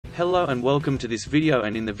Hello and welcome to this video,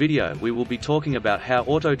 and in the video we will be talking about how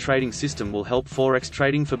auto trading system will help Forex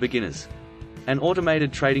trading for beginners. An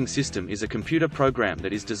automated trading system is a computer program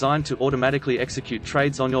that is designed to automatically execute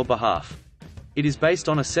trades on your behalf. It is based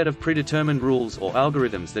on a set of predetermined rules or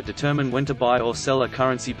algorithms that determine when to buy or sell a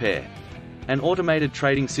currency pair. An automated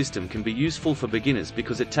trading system can be useful for beginners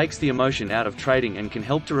because it takes the emotion out of trading and can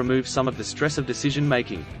help to remove some of the stress of decision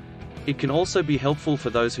making. It can also be helpful for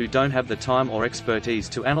those who don't have the time or expertise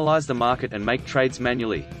to analyze the market and make trades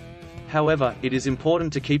manually. However, it is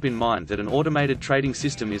important to keep in mind that an automated trading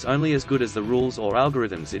system is only as good as the rules or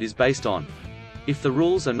algorithms it is based on. If the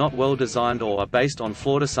rules are not well designed or are based on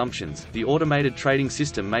flawed assumptions, the automated trading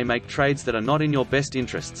system may make trades that are not in your best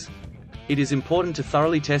interests. It is important to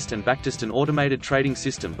thoroughly test and backtest an automated trading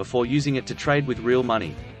system before using it to trade with real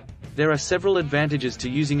money. There are several advantages to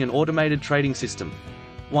using an automated trading system.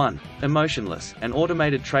 1. Emotionless. An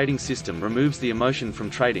automated trading system removes the emotion from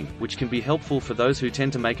trading, which can be helpful for those who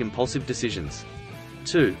tend to make impulsive decisions.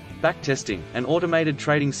 2. Backtesting. An automated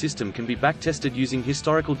trading system can be backtested using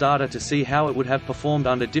historical data to see how it would have performed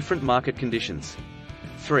under different market conditions.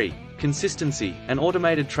 3. Consistency. An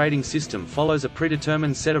automated trading system follows a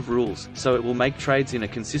predetermined set of rules, so it will make trades in a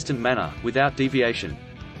consistent manner, without deviation.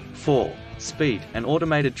 4. Speed. An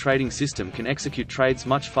automated trading system can execute trades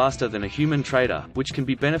much faster than a human trader, which can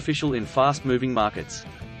be beneficial in fast-moving markets.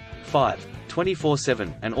 5.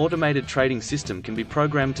 24/7. An automated trading system can be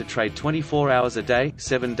programmed to trade 24 hours a day,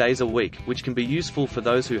 7 days a week, which can be useful for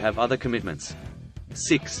those who have other commitments.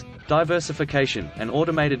 6. Diversification. An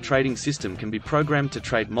automated trading system can be programmed to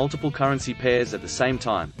trade multiple currency pairs at the same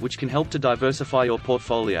time, which can help to diversify your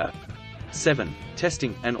portfolio. 7.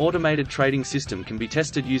 Testing. An automated trading system can be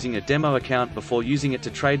tested using a demo account before using it to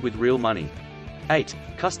trade with real money. 8.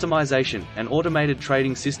 Customization. An automated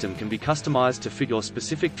trading system can be customized to fit your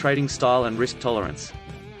specific trading style and risk tolerance.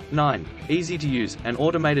 9. Easy to use. An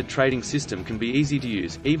automated trading system can be easy to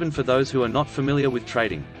use, even for those who are not familiar with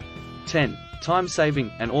trading. 10. Time saving.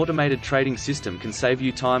 An automated trading system can save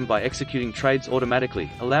you time by executing trades automatically,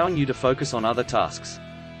 allowing you to focus on other tasks.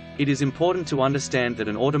 It is important to understand that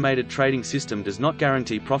an automated trading system does not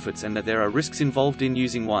guarantee profits and that there are risks involved in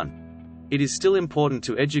using one. It is still important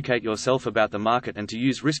to educate yourself about the market and to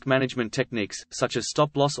use risk management techniques, such as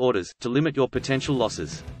stop-loss orders, to limit your potential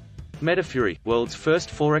losses. MetaFury, world's first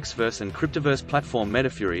Forexverse and cryptoverse platform.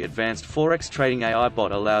 MetaFury advanced Forex trading AI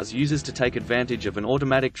bot allows users to take advantage of an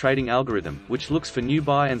automatic trading algorithm, which looks for new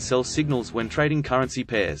buy and sell signals when trading currency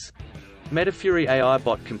pairs. MetaFury AI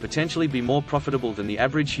bot can potentially be more profitable than the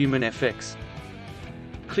average human FX.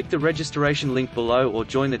 Click the registration link below or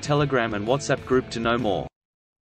join the Telegram and WhatsApp group to know more.